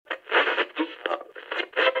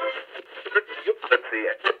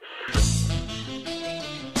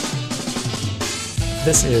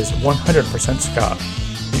This is 100% Ska,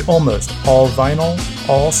 the almost all vinyl,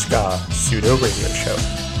 all ska pseudo radio show,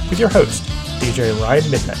 with your host, DJ Ryan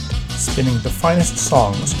Midnight, spinning the finest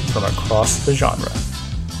songs from across the genre.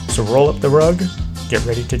 So roll up the rug, get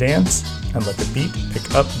ready to dance, and let the beat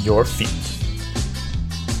pick up your feet.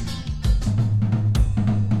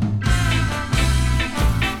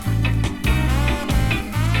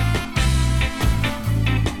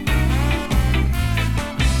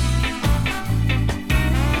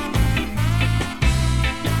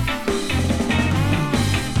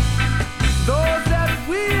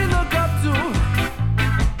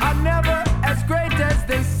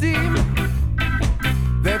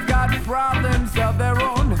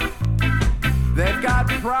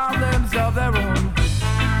 Problems of their own.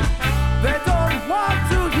 They don't want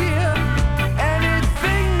to hear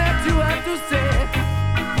anything that you have to say.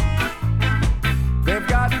 They've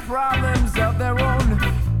got problems of their own.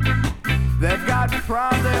 They've got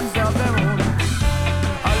problems of their own.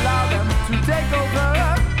 Allow them to take over.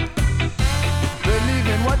 Believe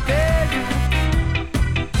in what they do.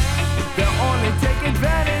 They'll only take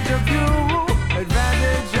advantage of you.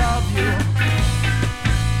 Advantage of you.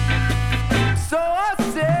 So I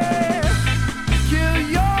say, kill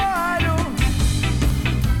your idol.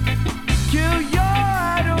 Kill your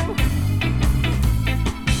idol.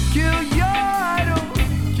 Kill your idol.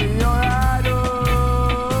 Kill your idol.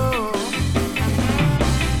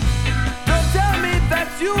 Don't tell me that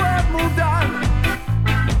you have moved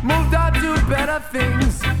on to better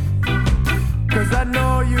things. 'Cause I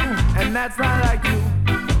know you, and that's not like you.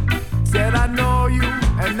 Said I know you,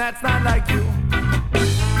 and that's not like you.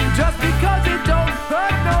 Just because it don't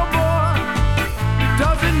hurt no more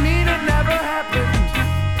doesn't mean it never happened.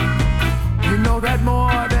 You know that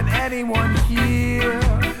more than anyone here.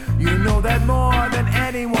 You know that more than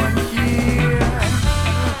anyone here.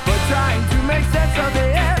 But trying to make sense of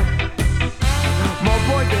it, more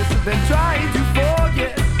pointless than trying to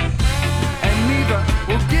forget. And neither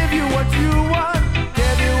will give you what you want.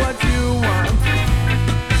 Give you what you want.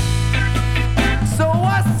 So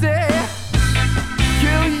I say,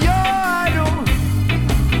 kill your idol.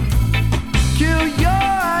 Kill your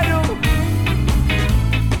idol.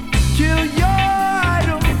 Kill your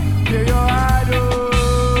idol. Kill your idol.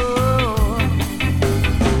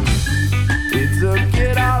 It took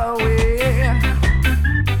it all away.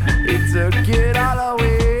 It took it all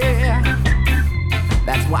away.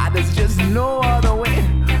 That's why there's just no other way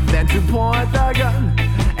than to point the gun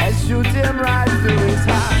and shoot him right through his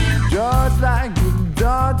heart. Just like you've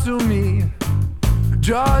done to me.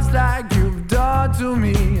 Just like you've done to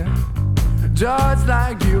me. Just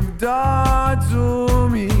like you've done to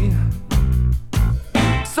me.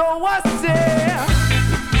 So I say,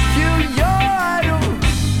 kill your idol.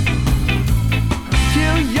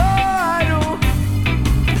 Kill your idol.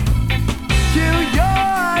 Kill your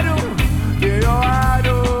idol. Kill your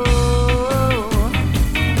idol.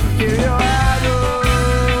 Kill your idol.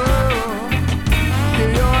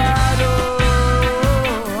 Kill your idol.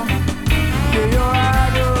 Kill your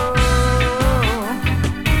idol.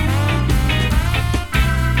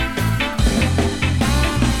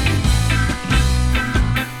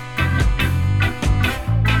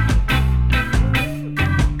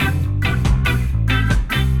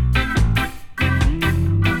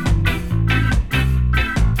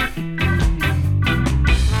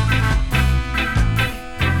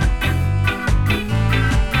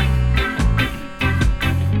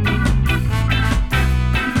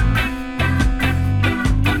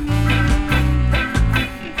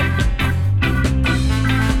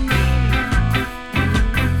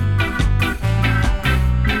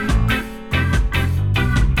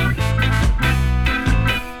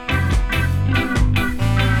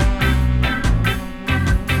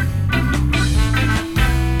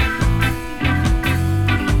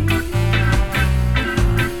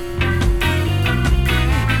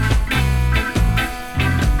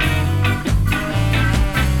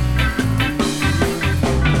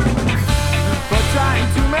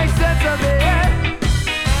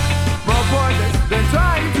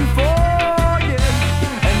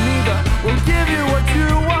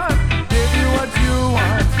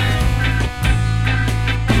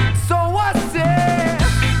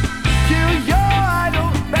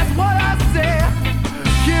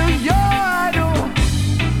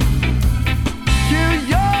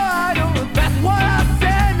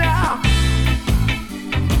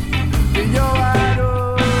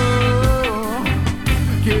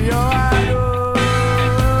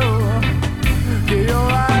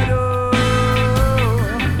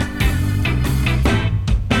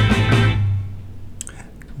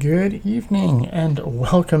 Good evening, and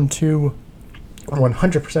welcome to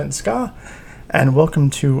 100% Ska, and welcome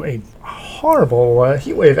to a horrible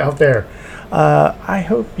heat wave out there. I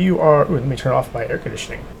hope you are... Ooh, let me turn off my air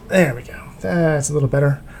conditioning. There we go. That's a little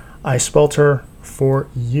better. I swelter for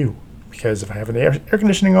you, because if I have an air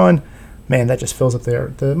conditioning on, man, that just fills up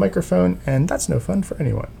the microphone, and that's no fun for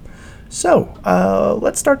anyone. So,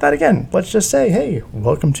 let's start that again. Let's just say, hey,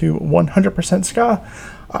 welcome to 100% Ska.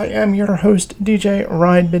 I am your host, DJ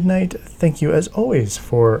Ryan Midnight. Thank you, as always,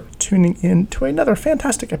 for tuning in to another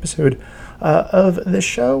fantastic episode of this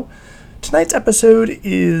show. Tonight's episode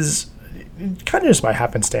is kind of just by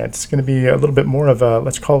happenstance. It's going to be a little bit more of a,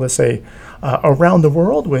 let's call this a Around the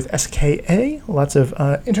World with SKA. Lots of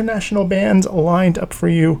international bands lined up for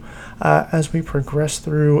you as we progress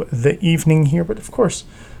through the evening here. But, of course,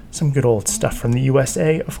 some good old stuff from the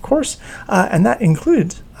USA, of course, and that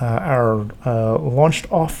includes our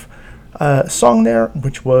launched off song there,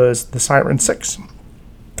 which was The Siren 6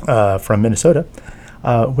 from Minnesota,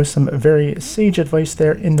 with some very sage advice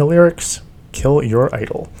there in the lyrics, kill your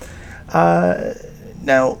idol.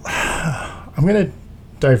 Now, I'm going to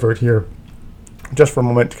divert here just for a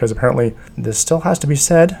moment, because apparently this still has to be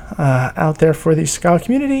said out there for the ska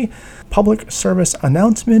community. Public service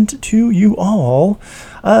announcement to you all.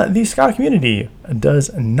 The ska community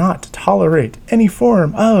does not tolerate any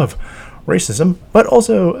form of racism, but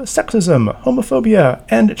also sexism, homophobia,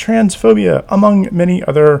 and transphobia, among many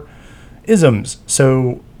other isms.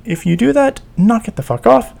 So if you do that, knock it the fuck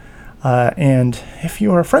off. And if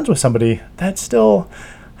you are friends with somebody that still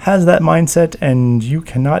has that mindset and you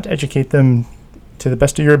cannot educate them to the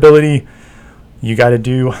best of your ability, you got to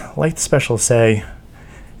do like the specials say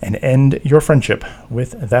and end your friendship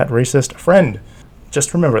with that racist friend.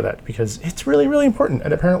 Just remember that, because it's really, really important.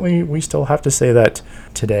 And apparently we still have to say that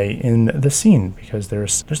today in the scene, because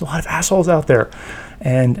there's a lot of assholes out there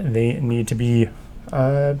and they need to be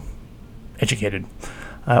educated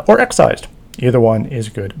or excised. Either one is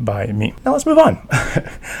good by me. Now let's move on.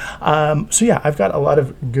 So yeah, I've got a lot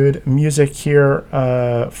of good music here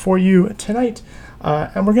for you tonight.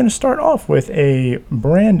 And we're going to start off with a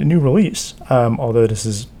brand new release, although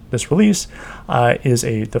this release is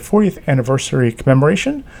the 40th anniversary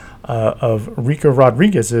commemoration of Rico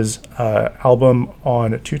Rodriguez's album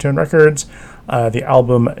on Two Tone Records, the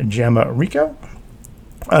album Jamma Rico.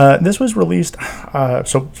 This was released,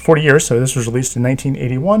 40 years, so this was released in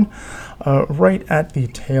 1981, right at the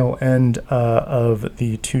tail end of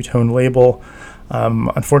the Two Tone label.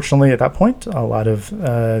 Unfortunately, at that point, a lot of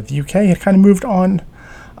the UK had kind of moved on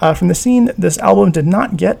from the scene. This album did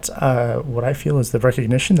not get what I feel is the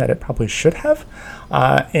recognition that it probably should have,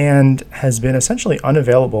 and has been essentially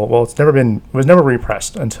unavailable. Well, it was never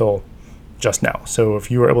repressed until just now. So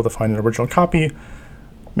if you were able to find an original copy,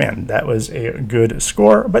 man, that was a good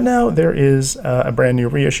score. But now there is a brand new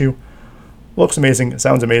reissue. Looks amazing,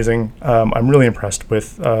 sounds amazing. I'm really impressed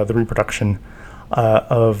with the reproduction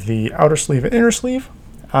of the outer sleeve and inner sleeve.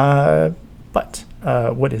 But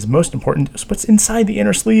what is most important is what's inside the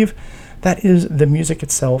inner sleeve. That is the music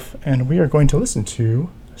itself, and we are going to listen to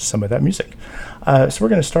some of that music. So we're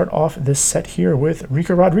going to start off this set here with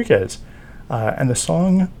Rico Rodriguez and the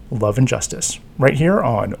song Love and Justice, right here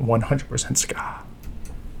on 100% Ska.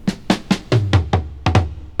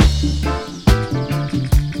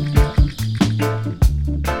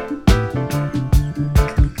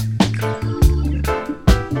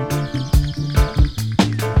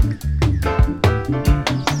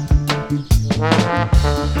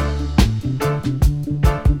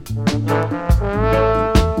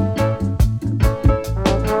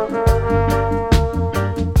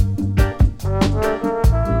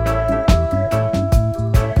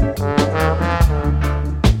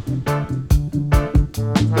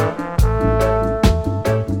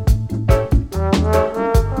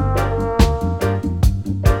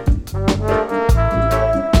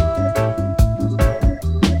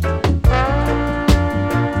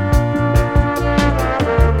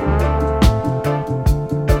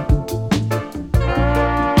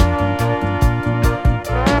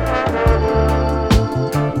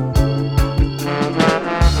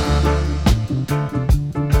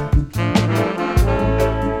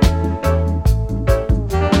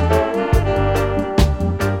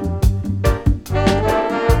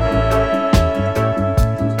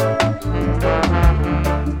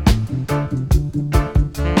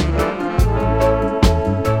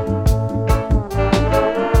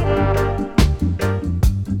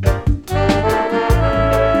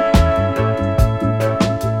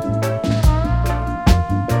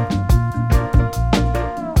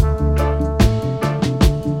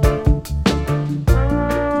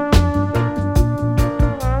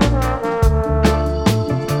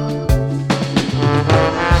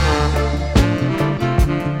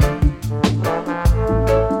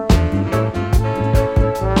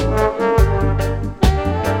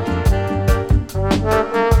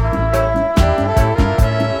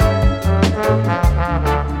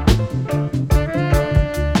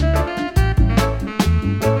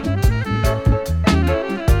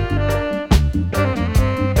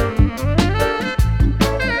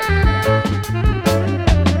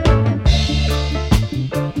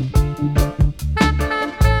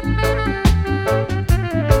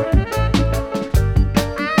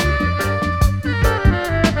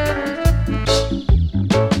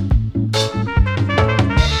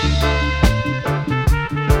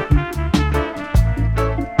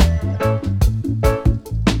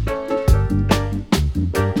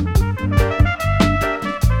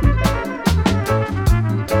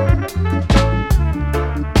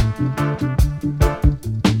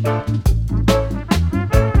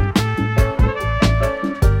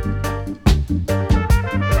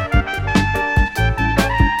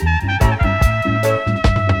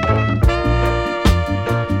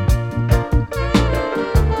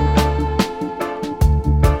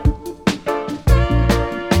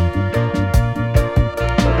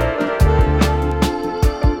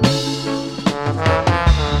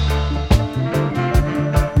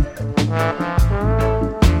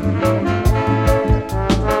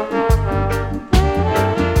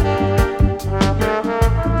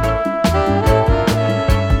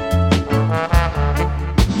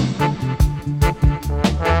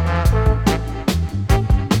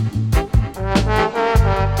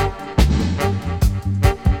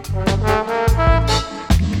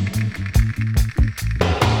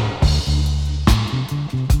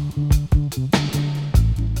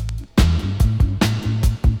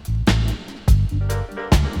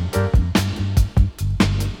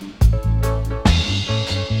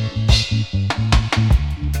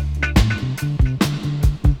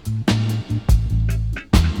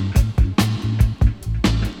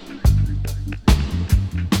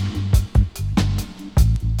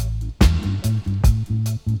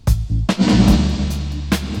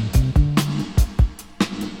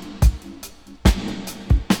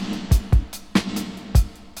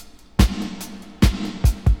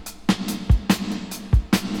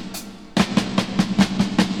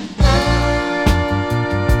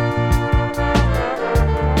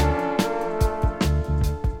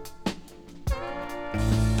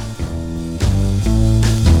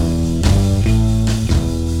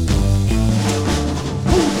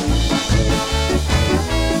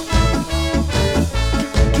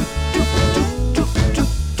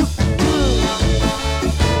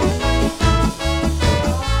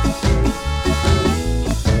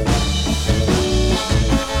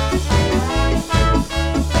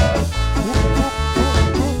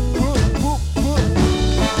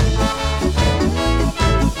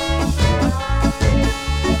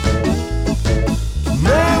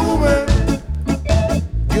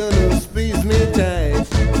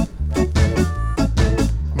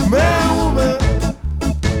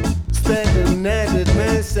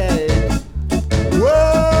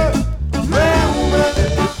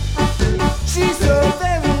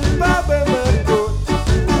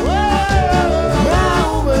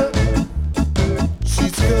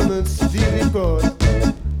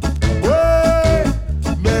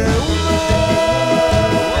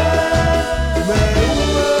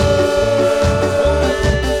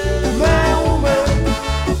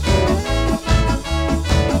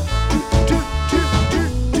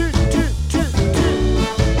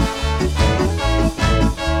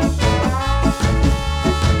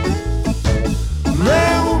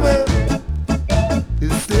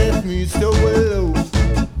 me so alone.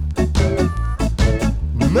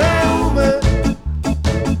 My woman,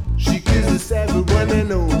 she kisses everyone I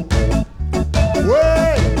know.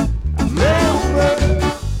 Wait, my woman,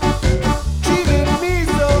 treated me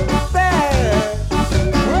so bad.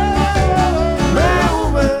 My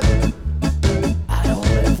woman, I don't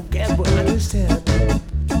ever forget but understand.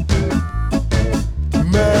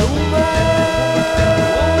 My woman.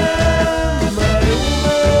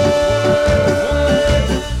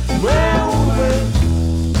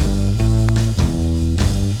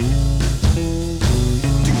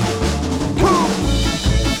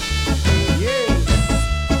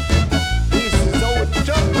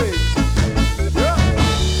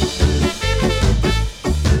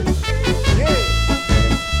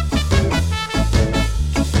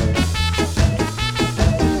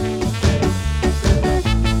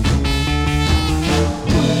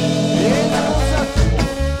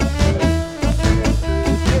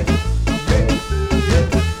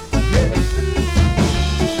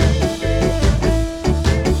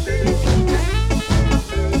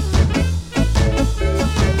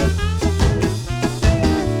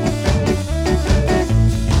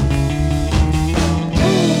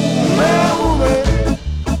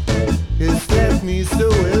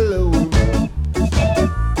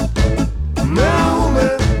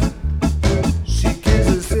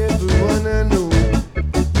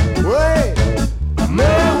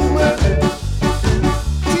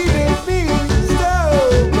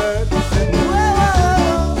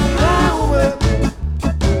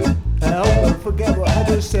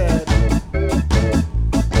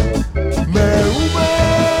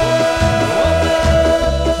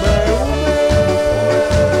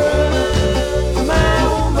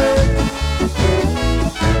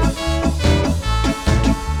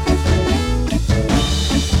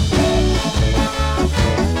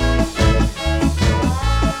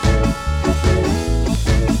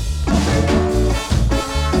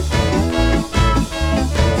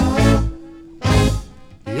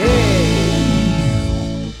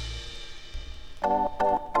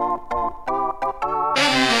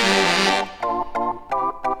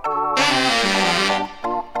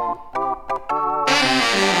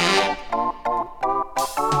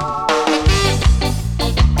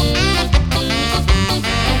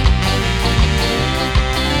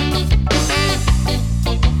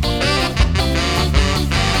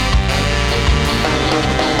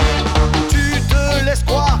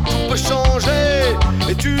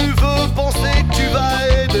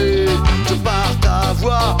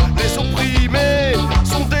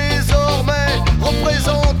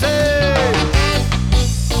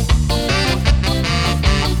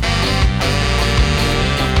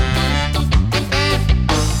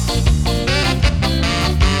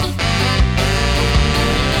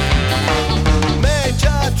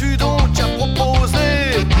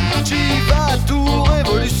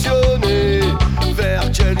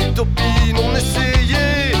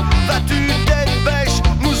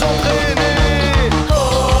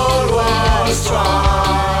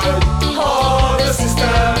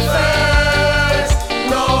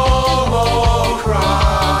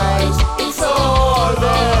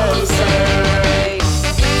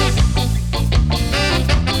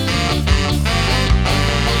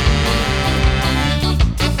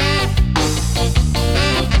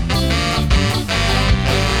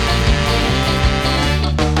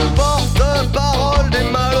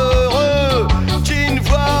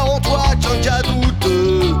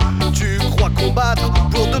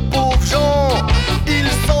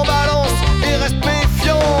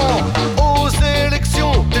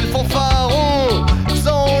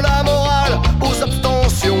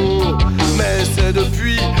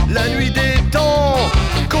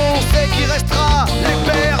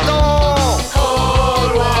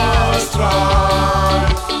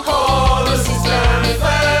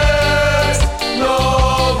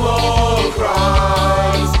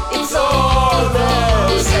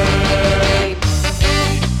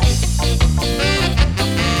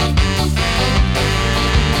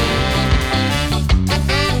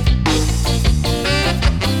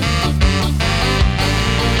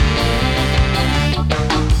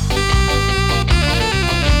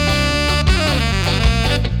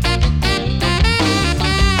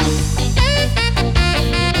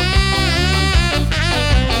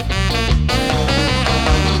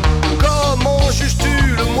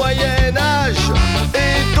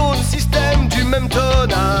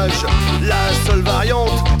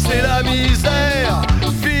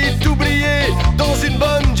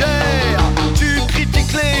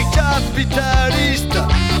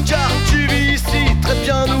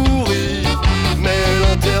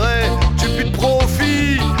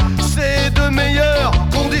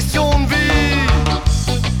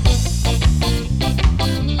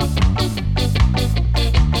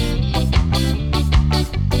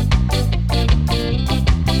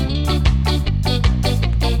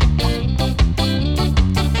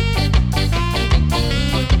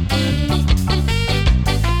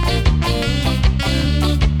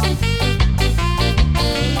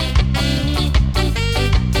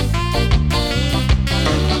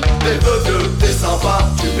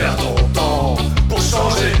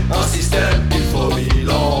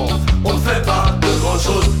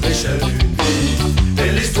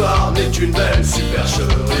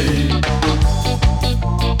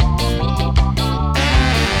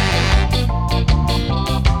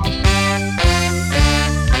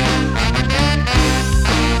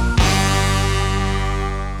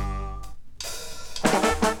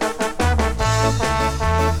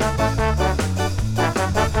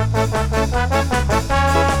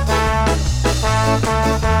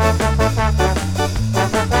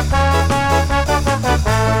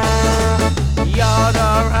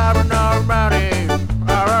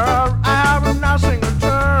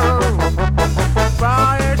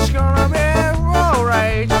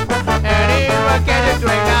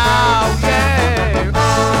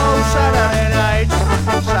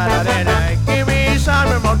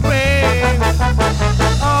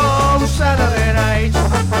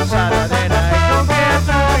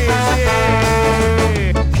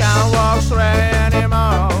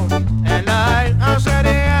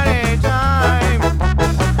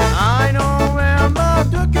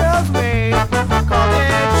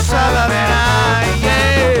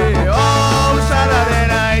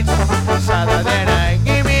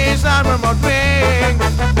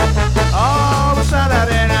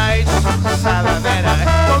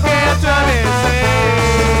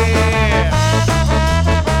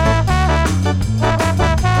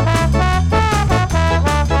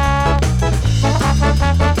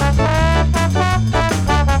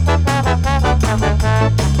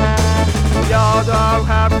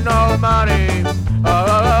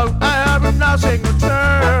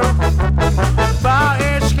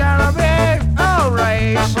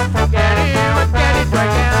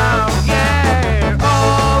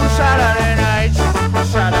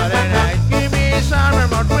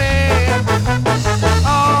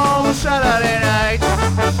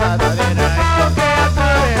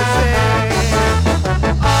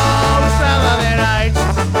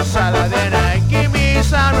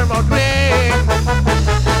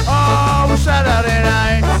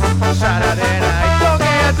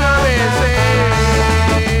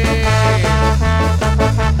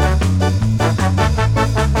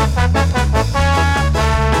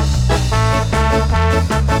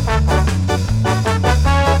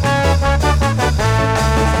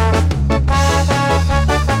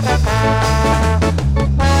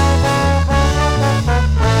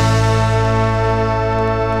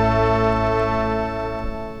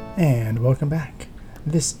 back.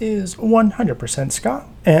 This is 100% Ska,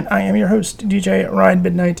 and I am your host, DJ Ryan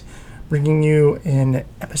Midnight, bringing you an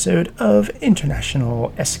episode of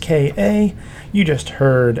International SKA. You just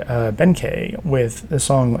heard Benkei with the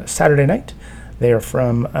song Saturday Night. They are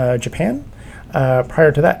from Japan.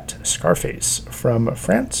 Prior to that, Scarface from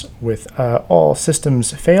France with All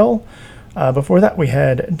Systems Fail. Before that, we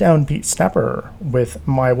had Downbeat Snapper with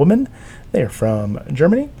My Woman. They are from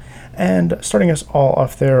Germany. And starting us all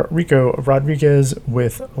off there, Rico Rodriguez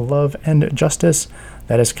with Love and Justice.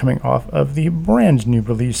 That is coming off of the brand new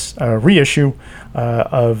release, reissue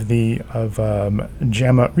of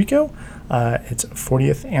Jamma Rico. Its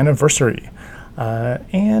 40th anniversary.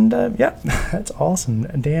 Yeah, that's awesome.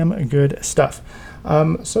 Damn good stuff.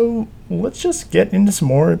 So let's just get into some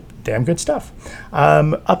more damn good stuff.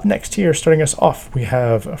 Up next here, starting us off, we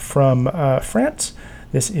have from France.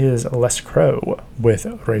 This is Les Crow with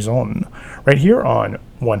Raison, right here on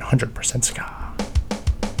 100% Ska.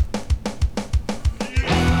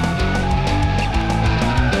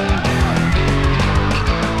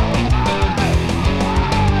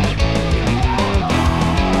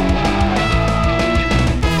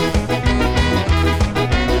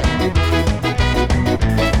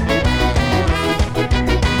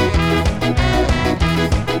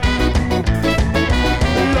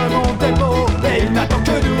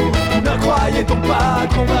 Donc pas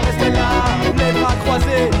qu'on va rester là, les bras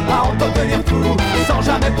croisés, à en devenir fou, sans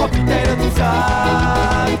jamais profiter de tout ça.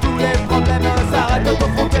 Tous les problèmes s'arrêtent aux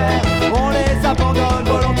frontières, on les abandonne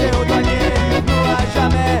volontiers aux douaniers. Nous à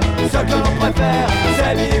jamais, ce que l'on préfère,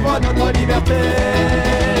 c'est vivre notre liberté.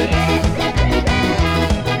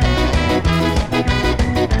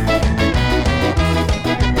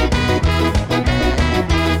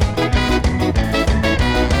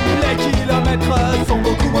 Sont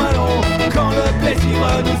beaucoup moins longs quand le plaisir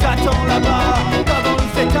nous attend là-bas. Devant nous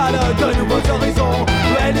s'étalent de nouveaux horizons,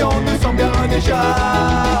 les lions nous sont bien déjà.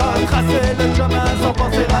 Tracer le chemin sans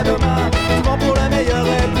penser à demain, souvent pour le meilleur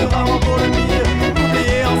et plus rarement pour le pire.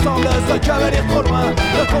 Oublier ensemble ce que veut dire trop loin,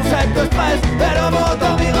 le concept de stress et le mot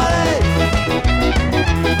dormir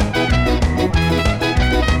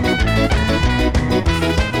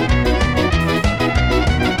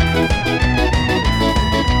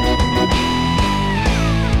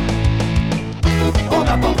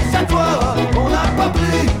cette fois, on n'a pas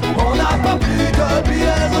pris de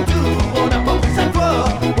billets retour. On n'a pas pris cette fois,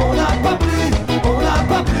 on n'a pas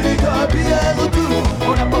pris de billets retour.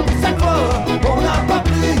 On n'a pas pris cette fois, on n'a pas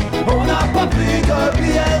pris de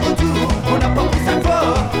billets retour. On n'a pas pris cette fois,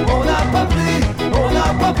 on n'a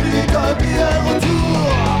pas pris de billets retour.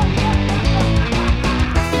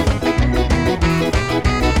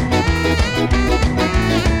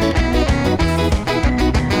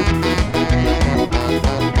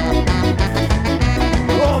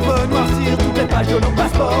 De nos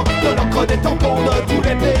passeports, de l'encre des tampons de tous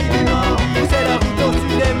les pays du Nord. C'est la route au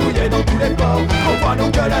sud et mouillée dans tous les ports. On voit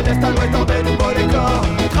donc que la veste à l'ouest dans des nouveaux décors.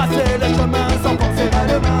 Tracer le chemin sans penser à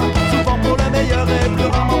demain, souvent pour le meilleur et plus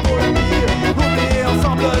rarement pour le pire. Oublier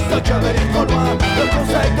ensemble ce que veut dire trop loin, le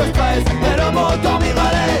concept de stress et le mot dormir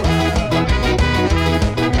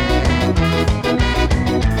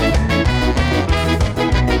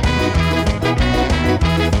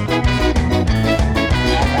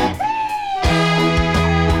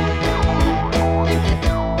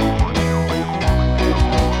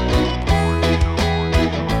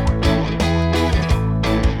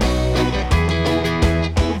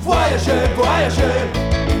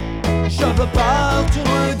je veux partir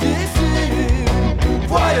loin d'ici.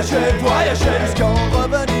 Voyager jusqu'en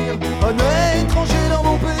revenir, un étranger dans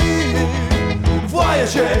mon pays.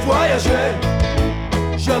 Voyager,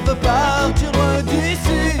 je veux partir loin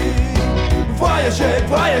d'ici. Voyager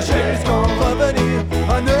jusqu'en revenir,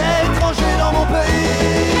 un étranger dans mon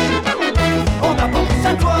pays. On n'a pas pris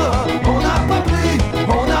cette fois, on n'a pas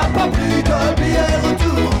pris de billets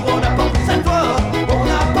retour. On n'a pas pris cette fois, on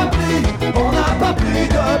n'a pas pris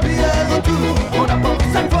de billets retour. On n'a pas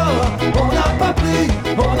pris cette fois, on n'a pas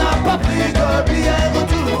pris de billets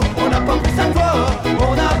retour. On n'a pas pris cette fois,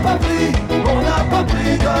 on n'a pas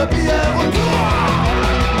pris de billets retour.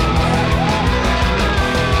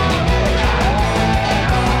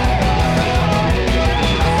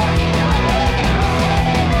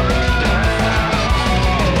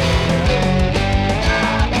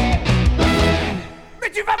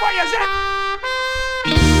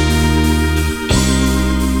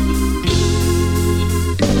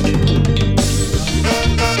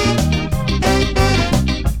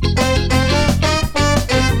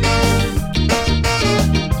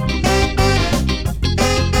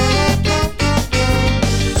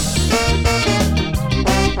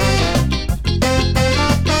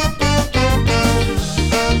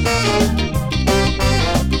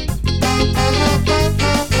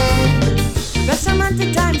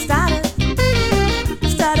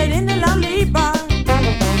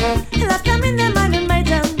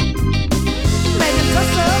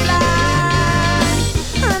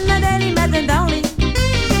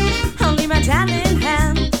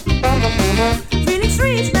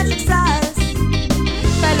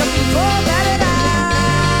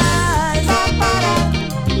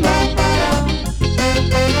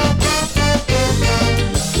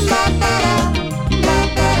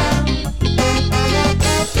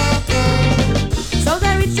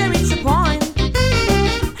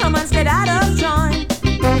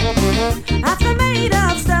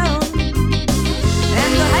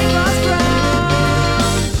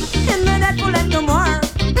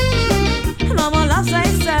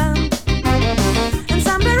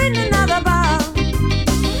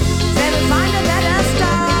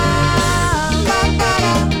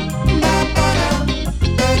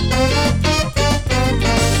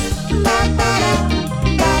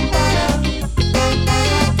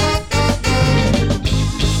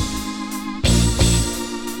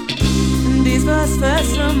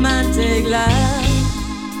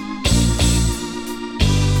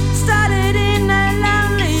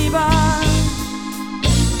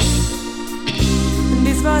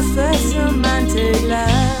 was first romantic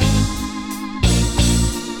love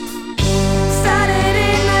started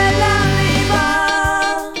in a lonely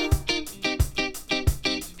bar.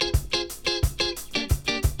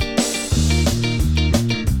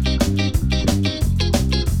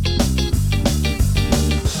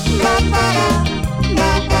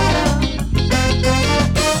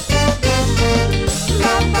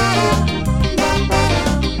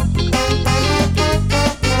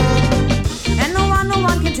 And no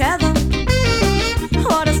one can tell them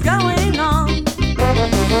what is going on.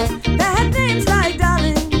 They had names like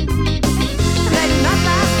darling, they do not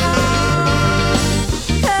last long.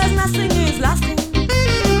 'Cause nothing is lasting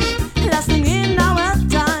in our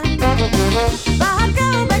time. But go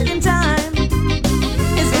back in time,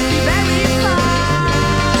 it would be very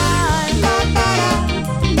fine.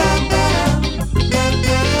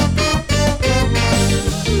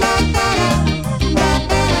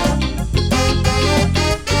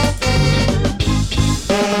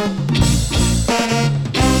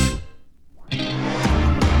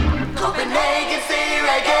 Copenhagen City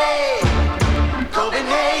Reggae.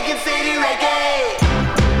 Copenhagen City Reggae.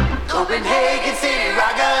 Copenhagen City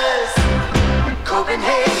Rockers.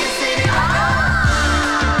 Copenhagen City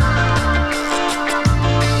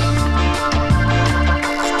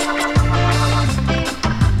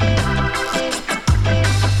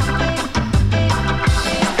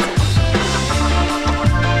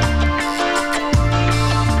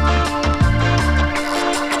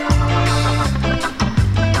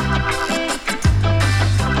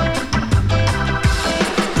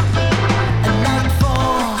night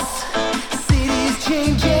falls, cities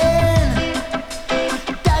changing,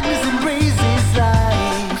 darkness embraces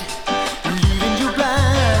light, leaving you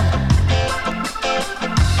blind.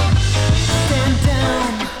 Stand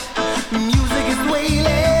down, music is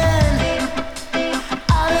wailing,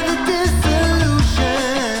 out of the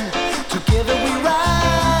dissolution, together we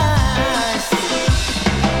rise.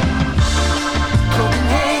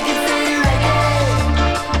 Copenhagen City Reggae.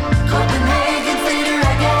 Copenhagen City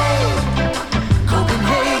Reggae.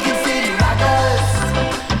 Copenhagen City Rockers.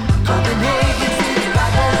 Copenhagen City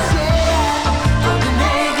Rockers. Yeah.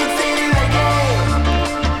 Copenhagen City Reggae.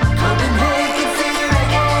 Copenhagen City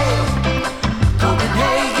Reggae.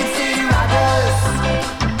 Copenhagen City Rockers.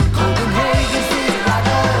 Copenhagen City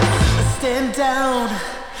Rockers. Stand down.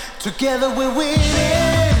 Together we're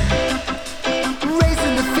winning.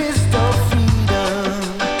 Raising the fist of freedom.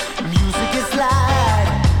 Music is light.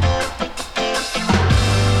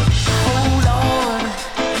 Hold on,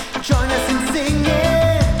 join us in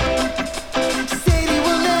singing. City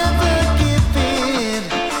will never give in.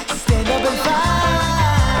 Stand up and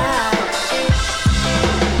fight.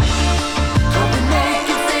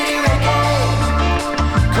 Copenhagen City Reggae.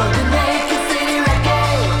 Copenhagen City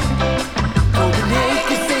Reggae.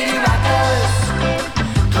 Copenhagen City Rockers.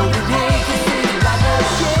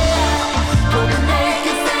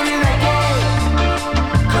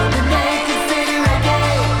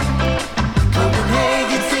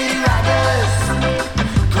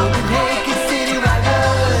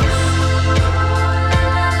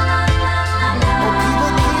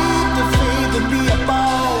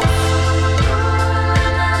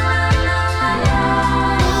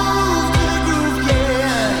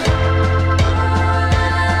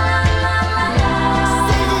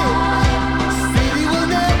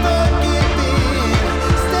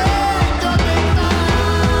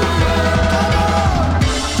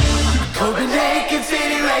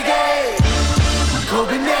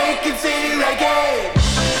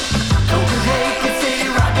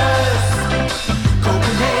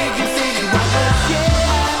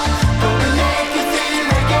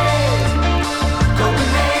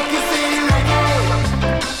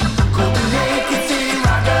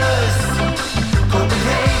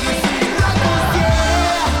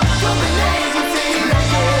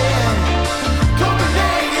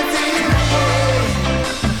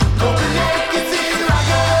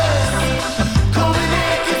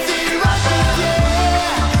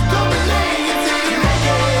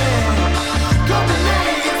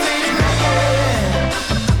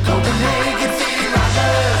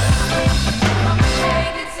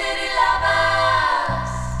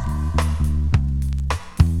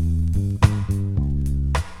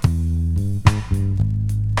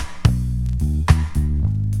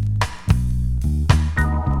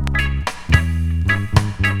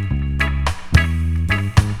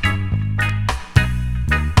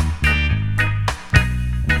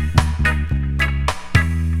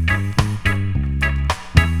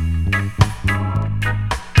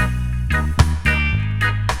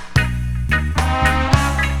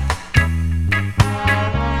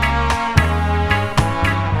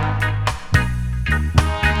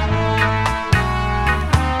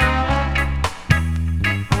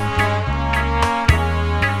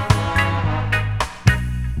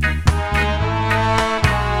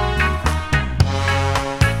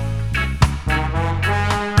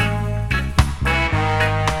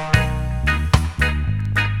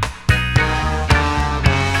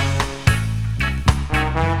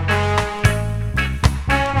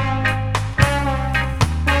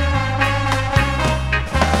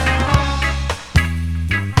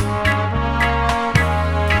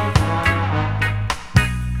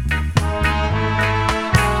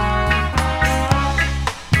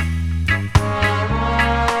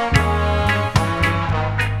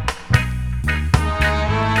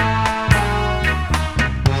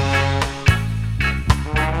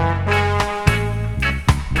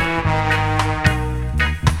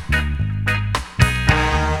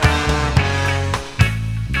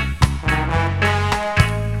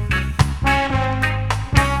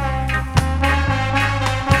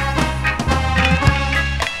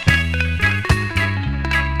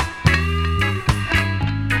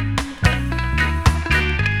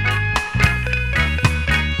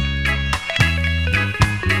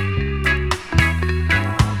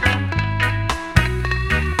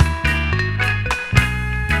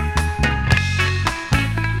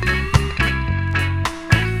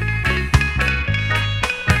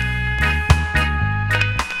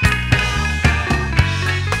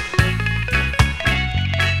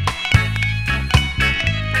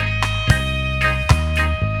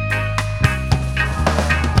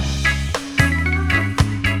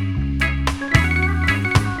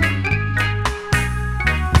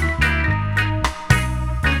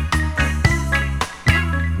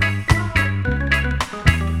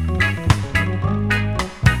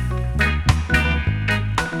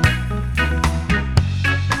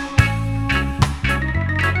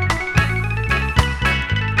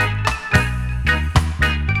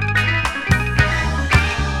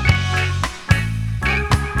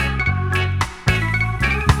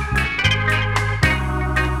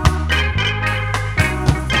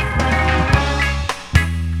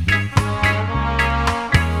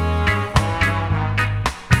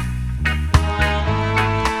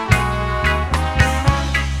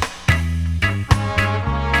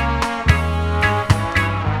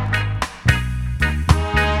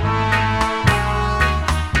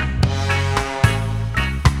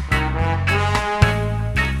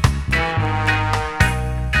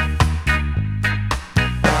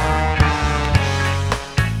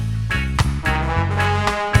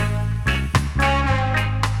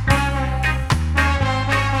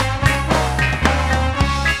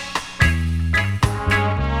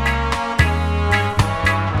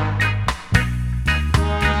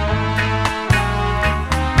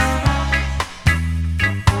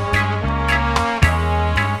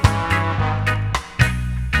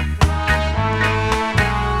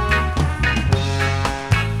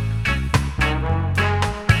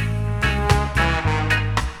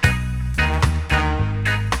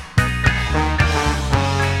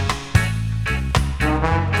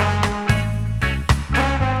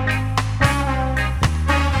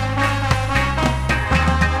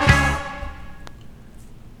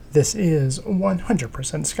 This is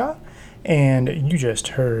 100% Ska, and you just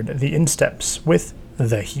heard the Insteps with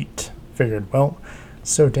The Heat. Figured, well,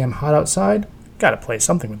 so damn hot outside, gotta play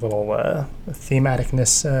something with a little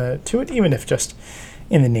thematicness to it, even if just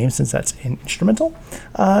in the name, since that's an instrumental.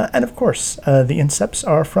 And of course, the Insteps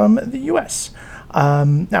are from the US.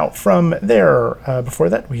 Now, from there, before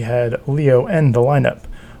that, we had Leo and the Lineup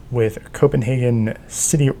with Copenhagen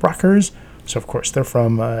City Rockers. So, of course, they're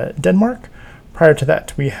from Denmark. Prior to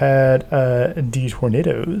that, we had Die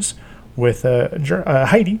Tornadoes with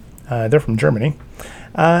Heidi. They're from Germany.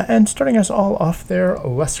 And starting us all off there,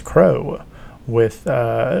 Les Crow with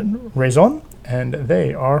Raison, and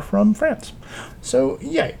they are from France. So,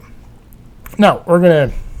 yay. Now, we're going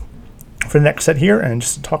to, for the next set here, and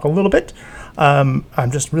just to talk a little bit, I'm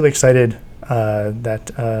just really excited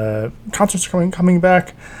that concerts are coming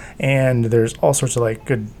back, and there's all sorts of like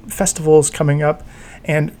good festivals coming up.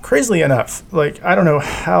 And crazily enough, like, I don't know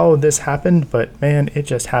how this happened, but man, it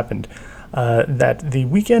just happened. That the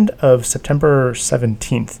weekend of September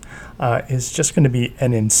 17th is just going to be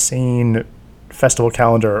an insane festival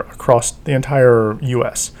calendar across the entire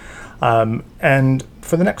U.S. And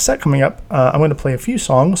for the next set coming up, I'm going to play a few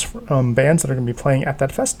songs from bands that are going to be playing at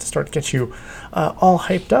that fest to start to get you all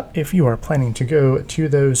hyped up if you are planning to go to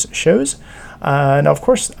those shows. Now, of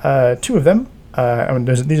course, two of them,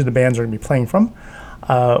 these are the bands we're going to be playing from.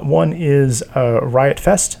 One is Riot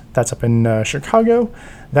Fest. That's up in Chicago.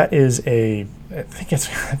 That is I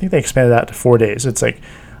think they expanded that to 4 days. It's like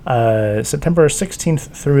September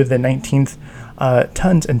 16th through the 19th.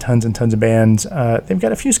 Tons and tons and tons of bands. They've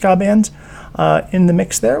got a few ska bands in the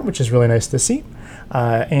mix there, which is really nice to see.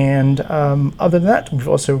 And other than that, we've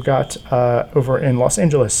also got over in Los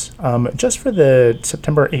Angeles, just for the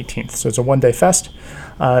September 18th. So it's a one-day fest.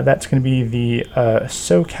 That's going to be the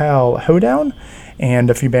SoCal Hoedown, and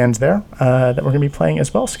a few bands there that we're going to be playing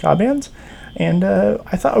as well, ska bands. And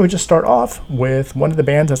I thought I would just start off with one of the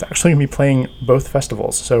bands that's actually going to be playing both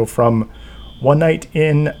festivals. So from one night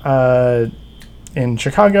in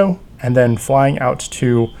Chicago, and then flying out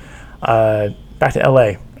to back to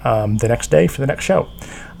LA the next day for the next show.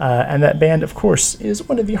 And that band, of course, is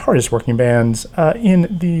one of the hardest working bands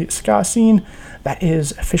in the ska scene. That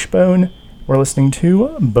is Fishbone. We're listening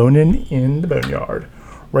to Bonin' in the Boneyard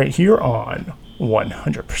right here on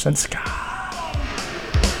 100% Ska.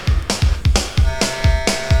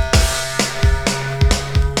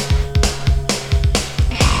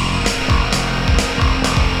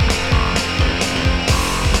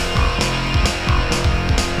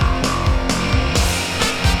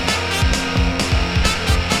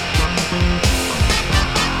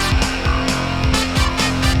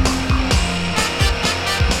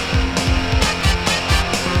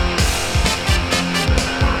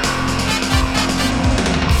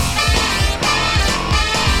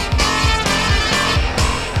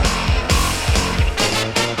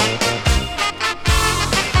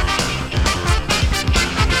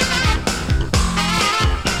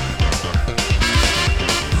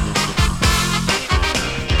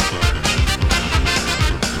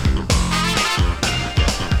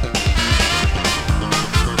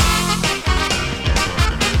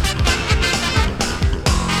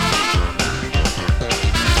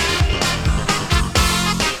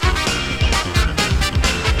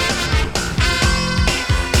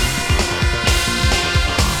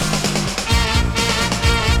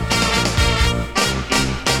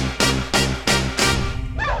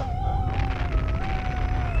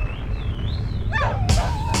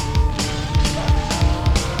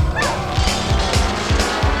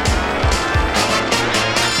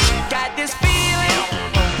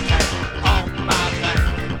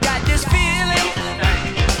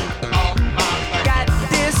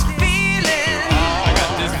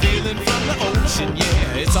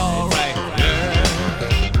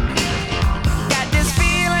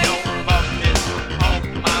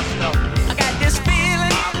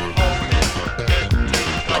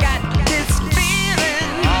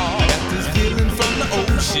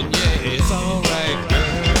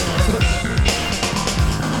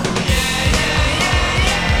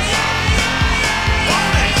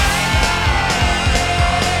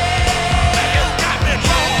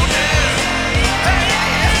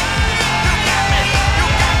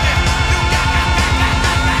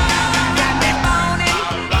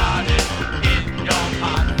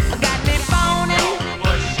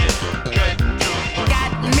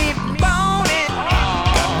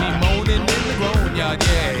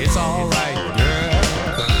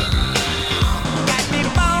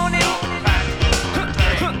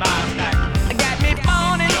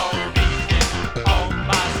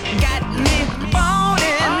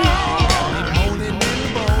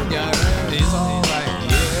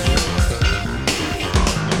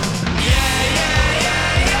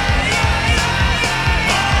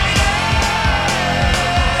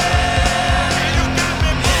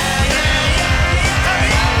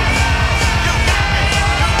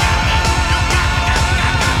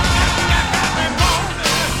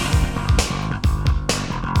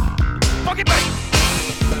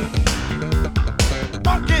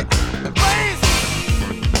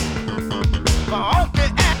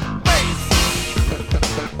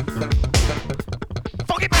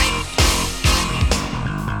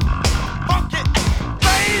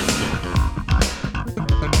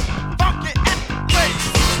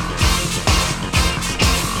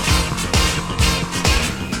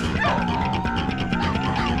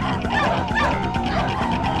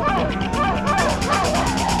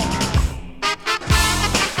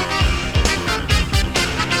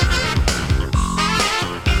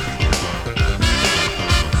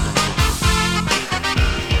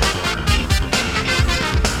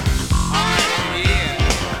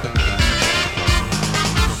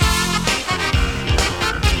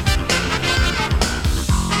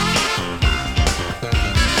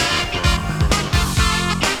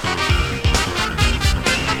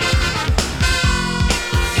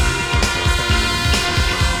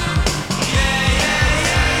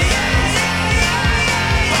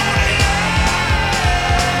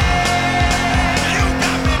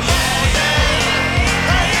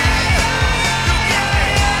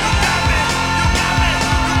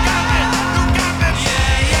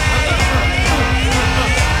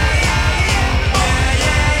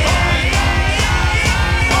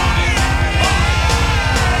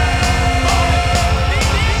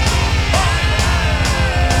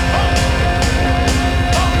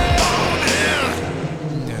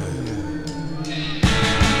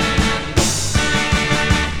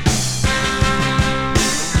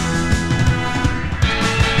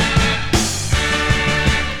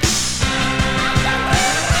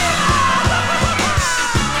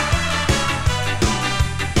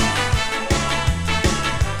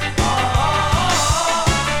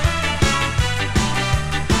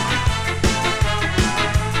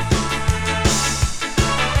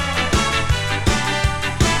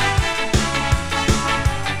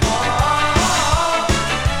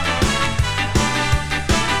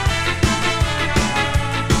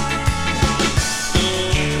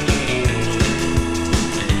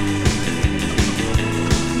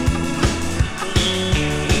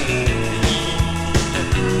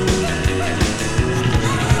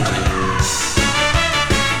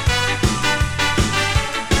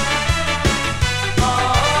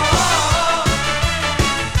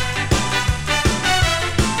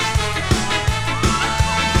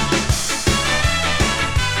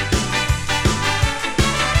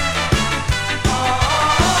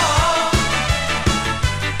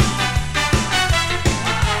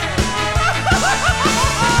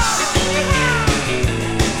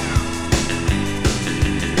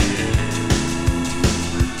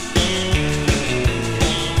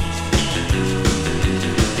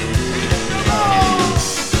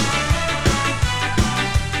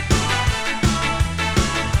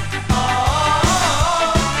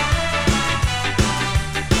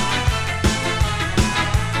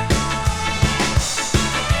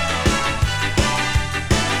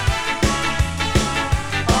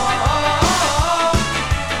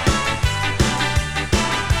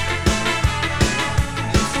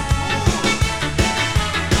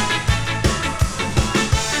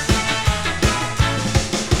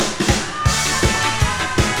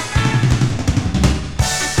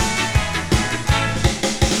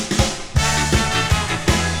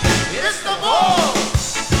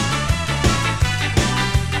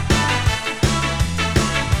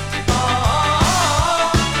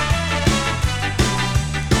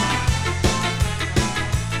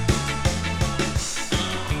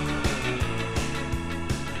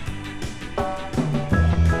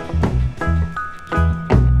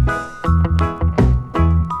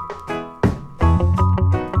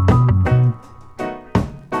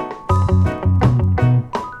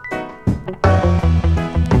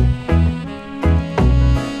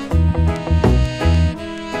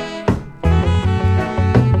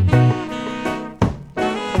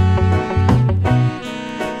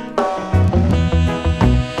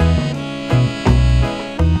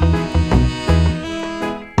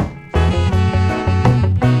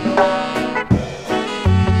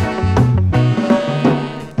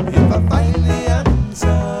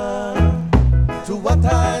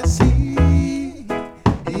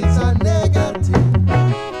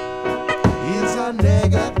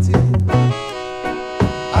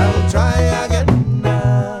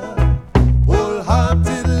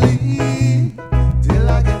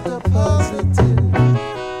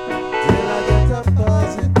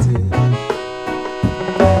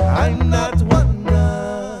 I'm not one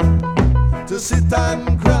to sit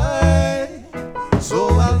and cry, so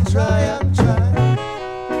I'll try and try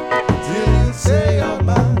till you say you're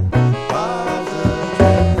mine.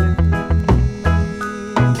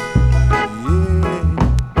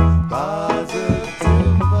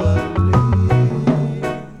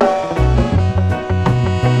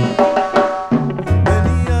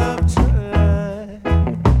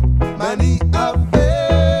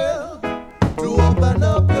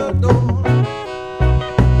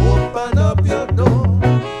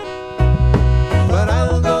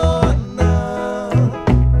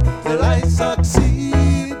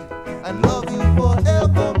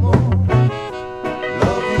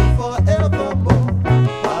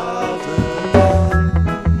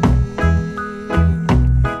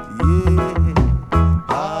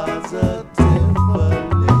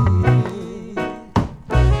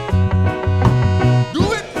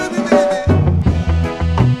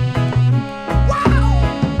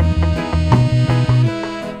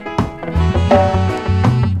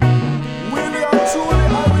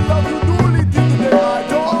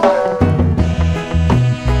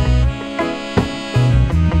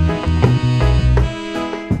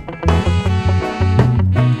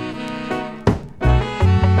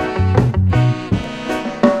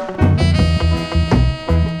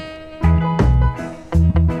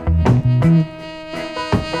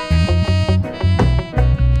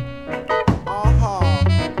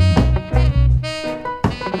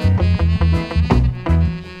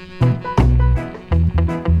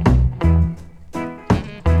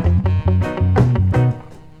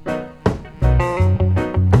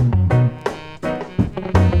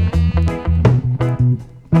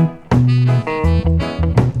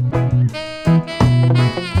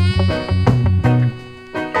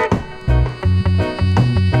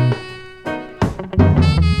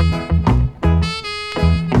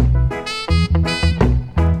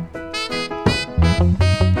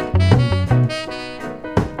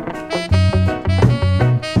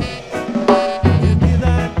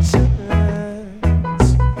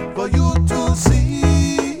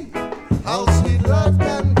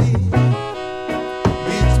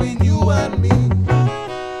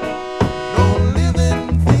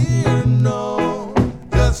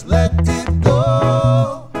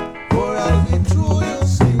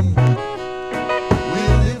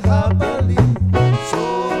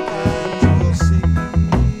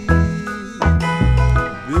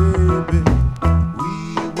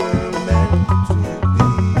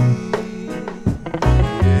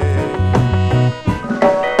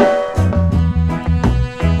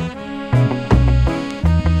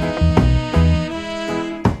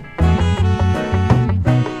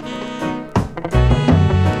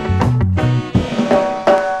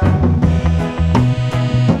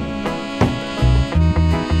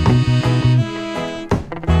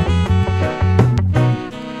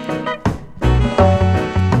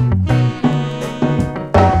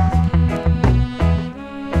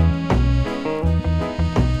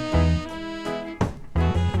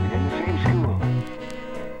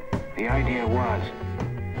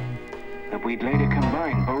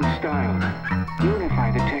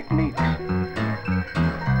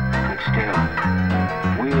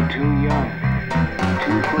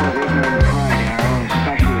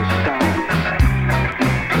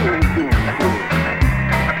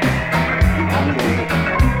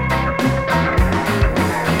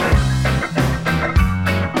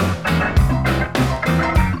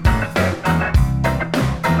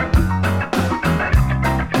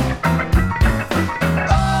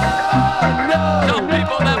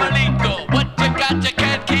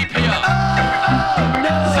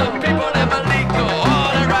 Some people never let go.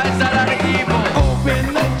 All the rights that are evil.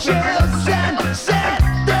 Open the jail cell.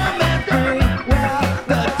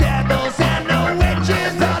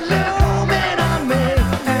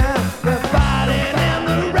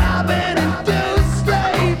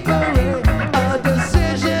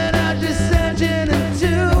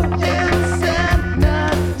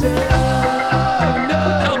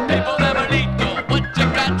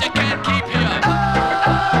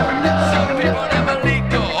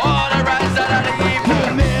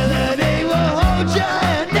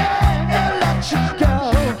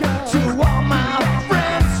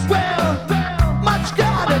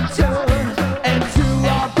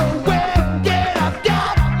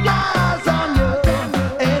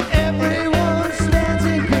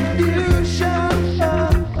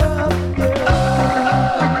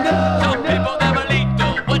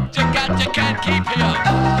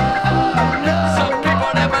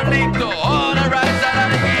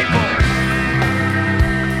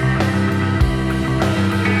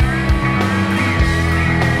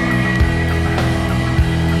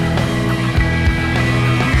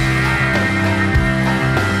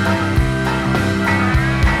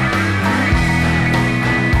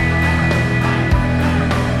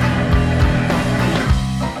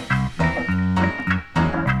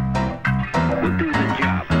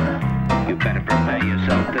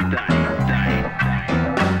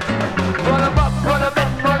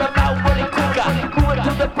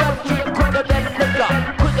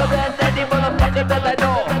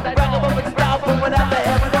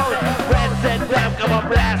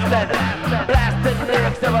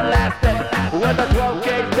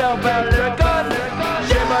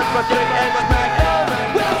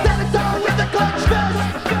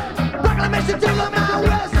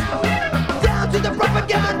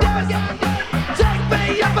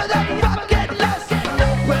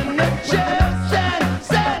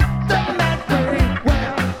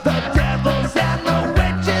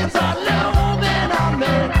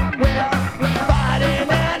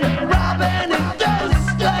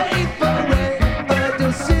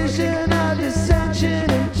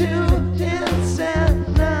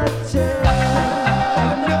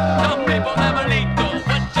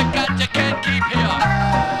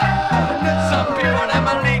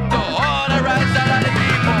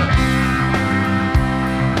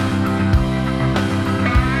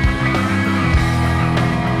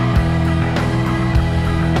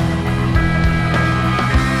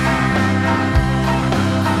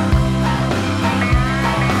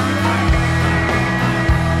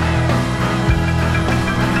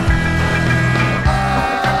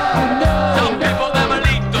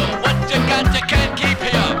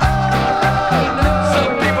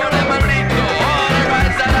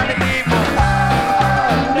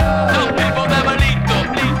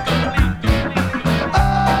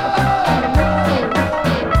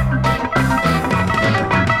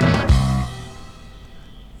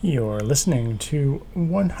 Listening to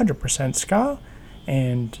 100% Ska,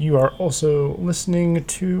 and you are also listening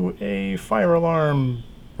to a fire alarm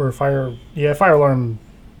fire alarm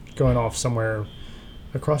going off somewhere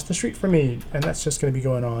across the street from me, and that's just going to be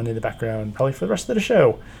going on in the background probably for the rest of the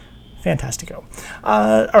show. Fantastico.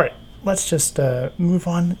 All right, let's just move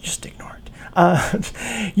on. Just ignore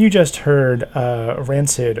it. You just heard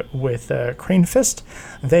Rancid with Crane Fist.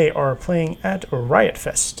 They are playing at Riot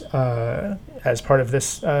Fest. As part of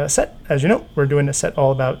this set, as you know, we're doing a set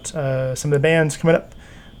all about some of the bands coming up,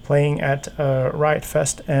 playing at Riot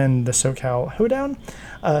Fest and the SoCal Hoedown.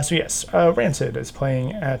 So yes, Rancid is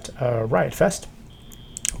playing at Riot Fest.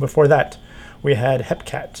 Before that, we had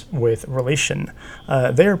Hepcat with Relation.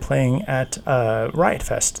 They're playing at Riot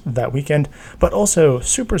Fest that weekend, but also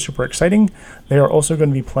super, super exciting. They are also going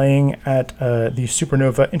to be playing at the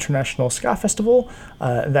Supernova International Ska Festival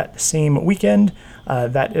that same weekend.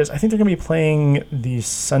 That is, I think they're going to be playing the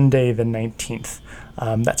Sunday the 19th.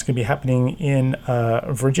 That's going to be happening in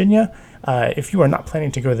Virginia. If you are not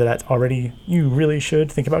planning to go to that already, you really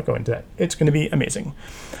should think about going to that. It's going to be amazing.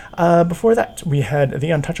 Before that, we had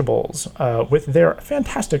the Untouchables with their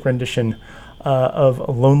fantastic rendition of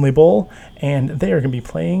Lonely Bull, and they are going to be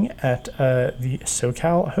playing at the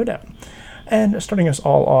SoCal Hoedown. And starting us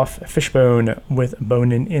all off, Fishbone with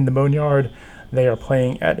Bonin' in the Boneyard. They are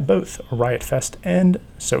playing at both Riot Fest and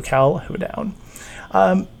SoCal Hoedown.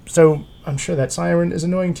 So I'm sure that siren is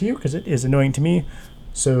annoying to you, because it is annoying to me.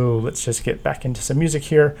 So let's just get back into some music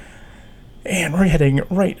here. And we're heading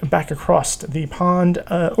right back across the pond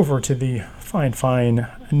over to the fine, fine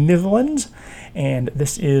Netherlands. And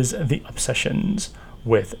this is the Obsessions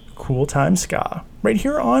with Cool Time Ska, right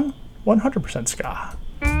here on 100% Ska.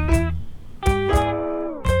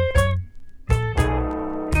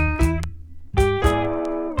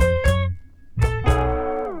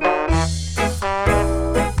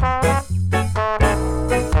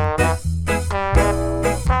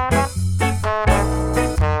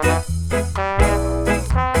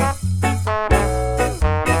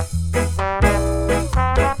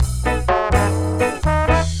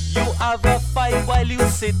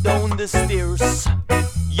 Down the stairs,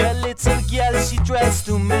 your little girl, she tries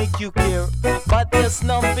to make you care, but there's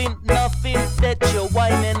nothing that you're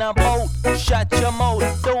whining about. Shut your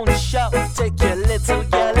mouth, don't shout, take your little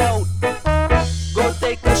girl out. Go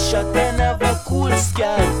take a shot and have a cool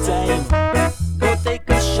sky time. Go take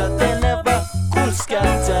a shot and have a cool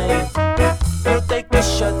sky time. Go take a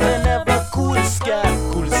shot and have a cool sky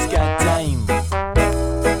time.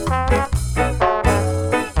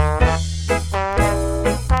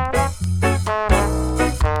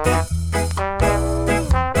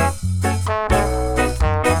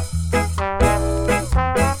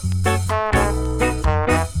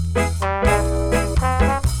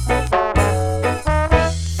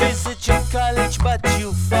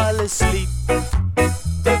 Asleep.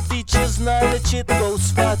 The teacher's knowledge, it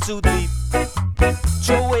goes far too deep.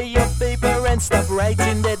 Throw away your paper and stop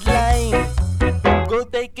writing that line. Go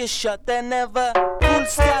take a shot and have a cool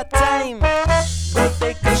ska time. Go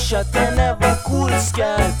take a shot and have a cool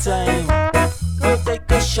ska time. Go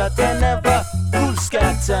take a shot and have a cool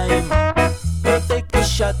ska time. Go take a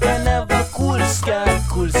shot and have a cool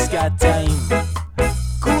ska time.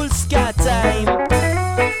 Cool ska time.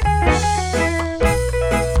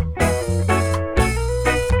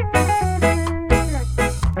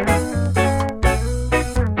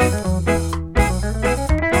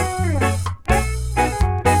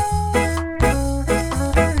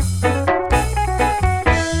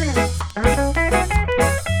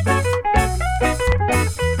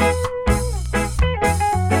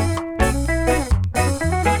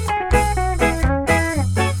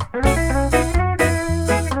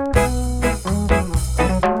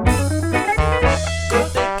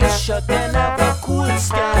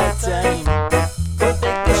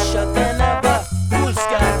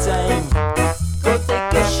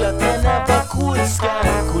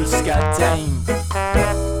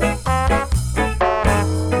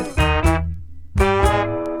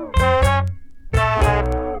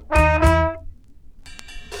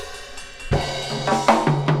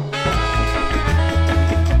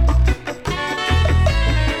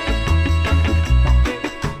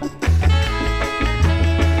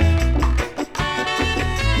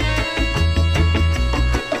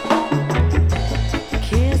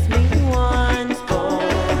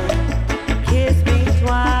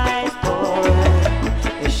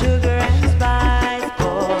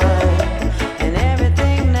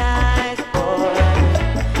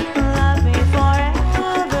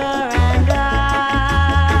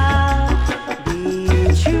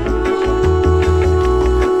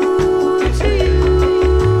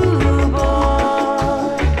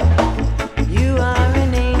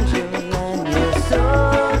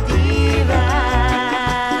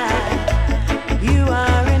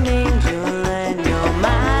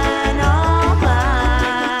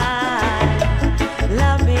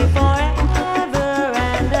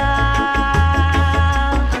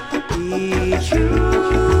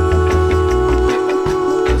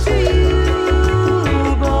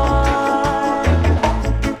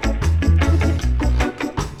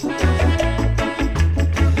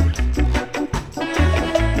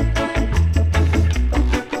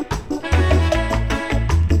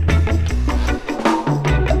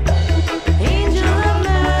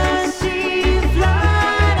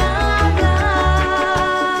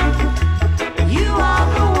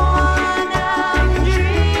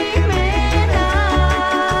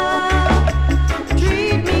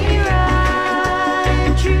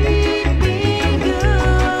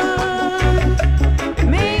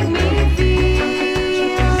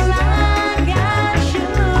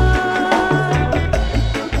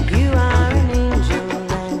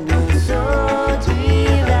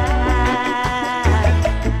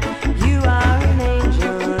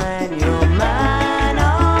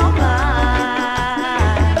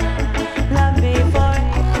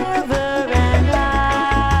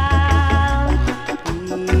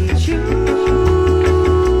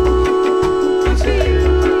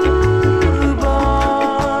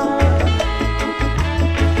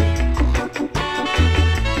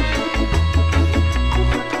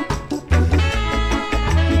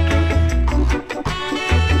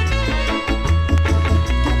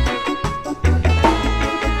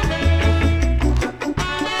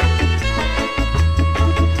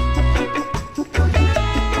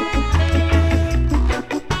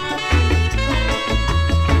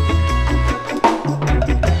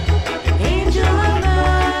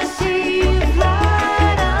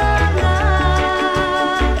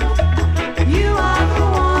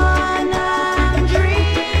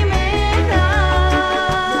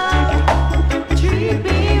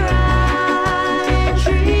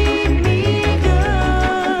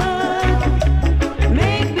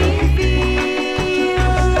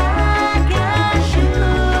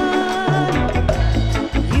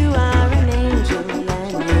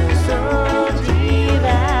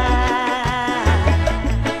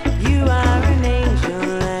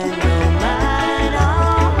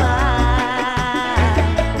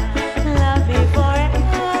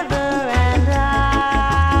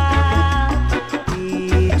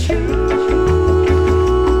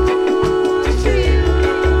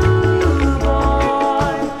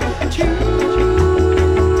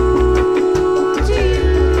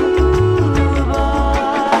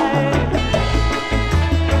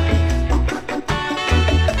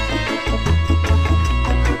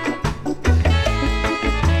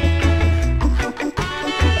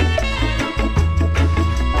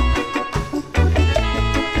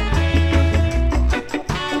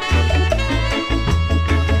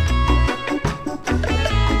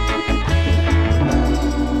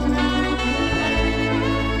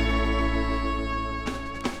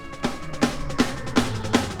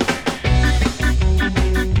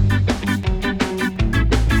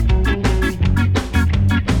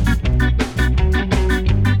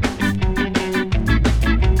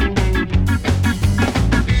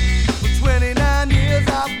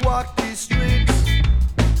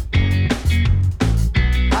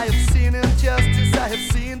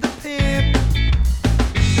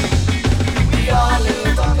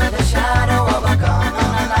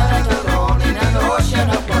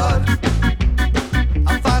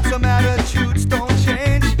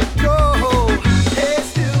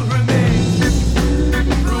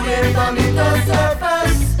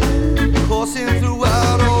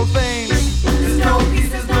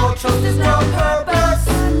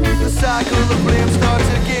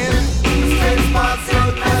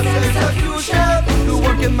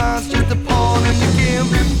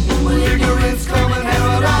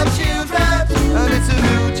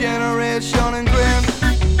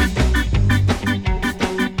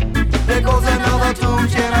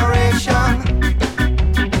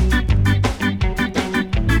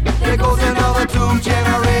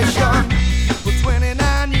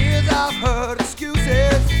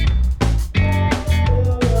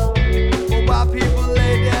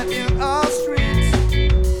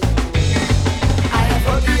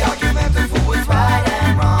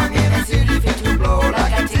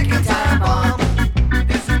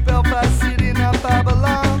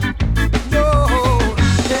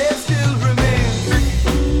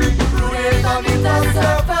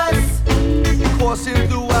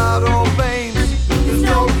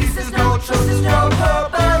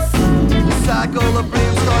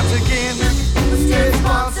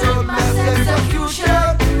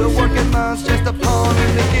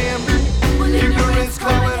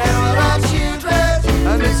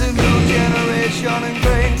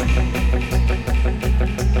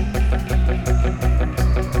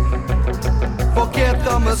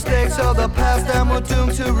 mistakes of the past and we're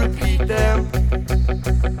doomed to repeat them.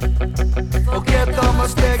 Forget the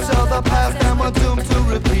mistakes of the past and we're doomed to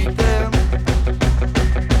repeat them.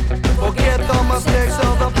 Forget the mistakes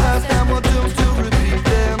of the past and we're doomed to repeat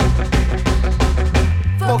them.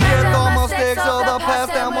 Forget the mistakes of the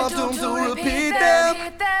past and we're doomed to repeat them.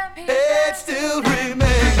 It still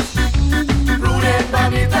remains rooted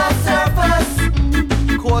beneath the surface,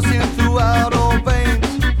 coursing throughout all veins.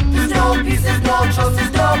 There's no peace, there's no trust,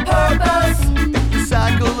 there's no purpose. The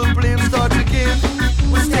cycle of blame starts again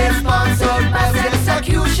with state-sponsored mass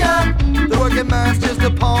execution. The working man's just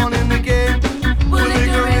a pawn in the game. Will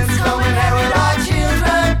ignorance come and inherit our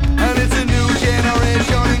children? And it's a new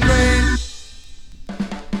generation ingrained.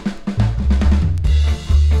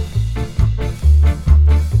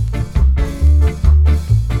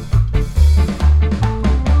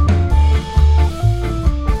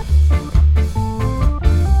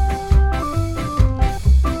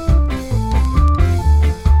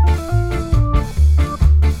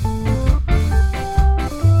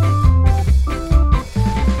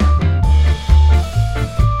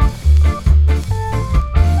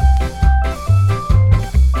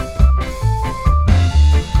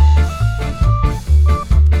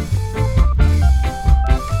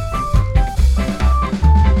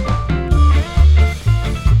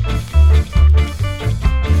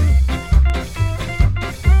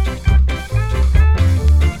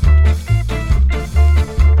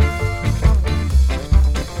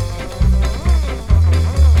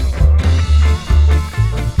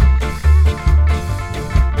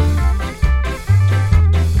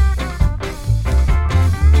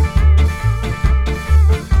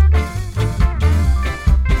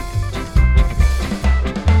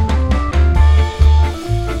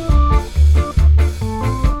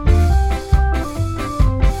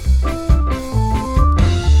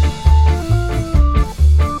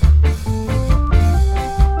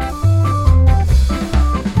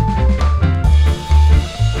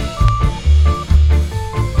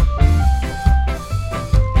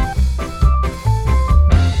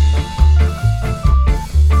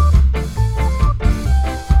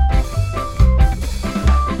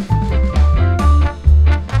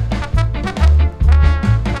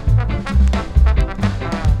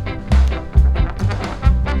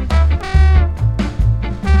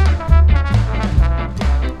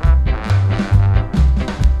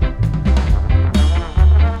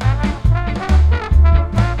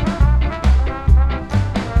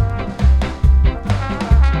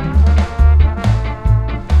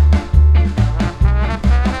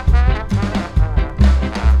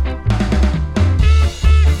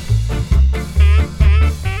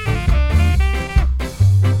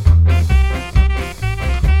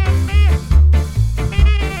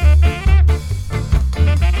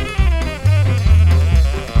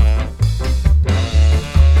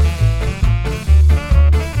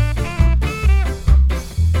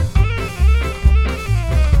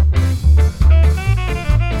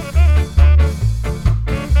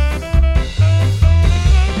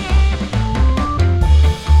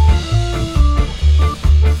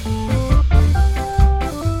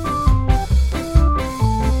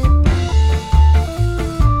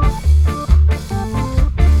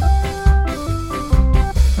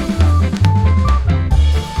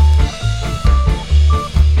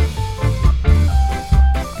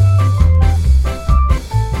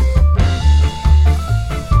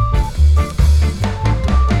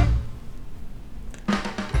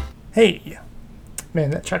 Hey,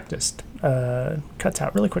 man, that track just cuts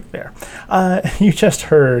out really quick there. You just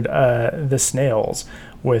heard The Snails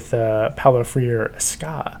with Paulo Freire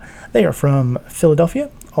Ska. They are from Philadelphia,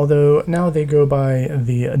 although now they go by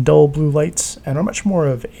the Dull Blue Lights and are much more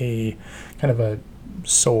of a kind of a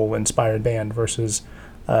soul-inspired band versus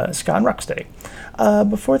ska and rocksteady.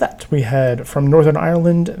 Before that, we had from Northern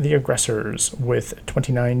Ireland, The Aggressors with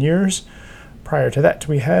 29 Years. Prior to that,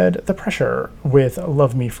 we had The Pressure with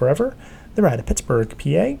Love Me Forever. They're out of Pittsburgh,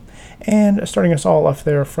 PA. And starting us all off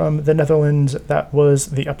there from the Netherlands, that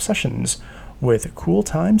was The Obsessions with Cool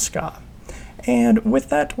Time Ska. And with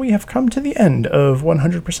that, we have come to the end of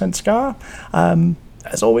 100% Ska.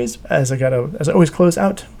 As always, as I always close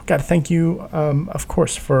out, gotta thank you, of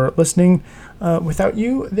course, for listening. Without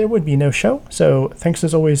you, there would be no show. So thanks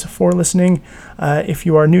as always for listening. If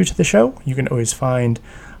you are new to the show, you can always find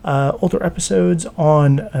older episodes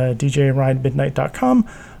on djrideMidnight.com.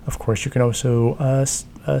 Of course, you can also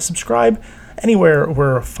subscribe anywhere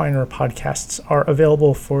where finer podcasts are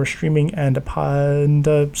available for streaming and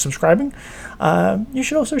subscribing. You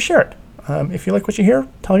should also share it. If you like what you hear,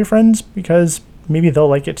 tell your friends because maybe they'll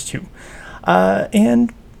like it too.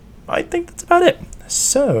 And I think that's about it.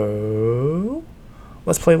 So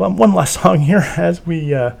let's play one last song here as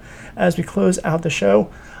we close out the show.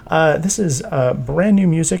 This is brand new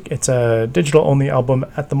music. It's a digital-only album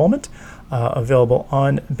at the moment, available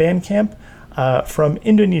on Bandcamp. From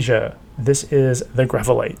Indonesia, this is The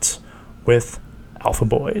Gravelites with Alpha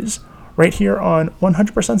Boys, right here on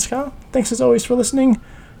 100% Ska. Thanks as always for listening.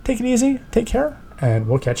 Take it easy, take care, and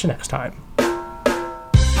we'll catch you next time.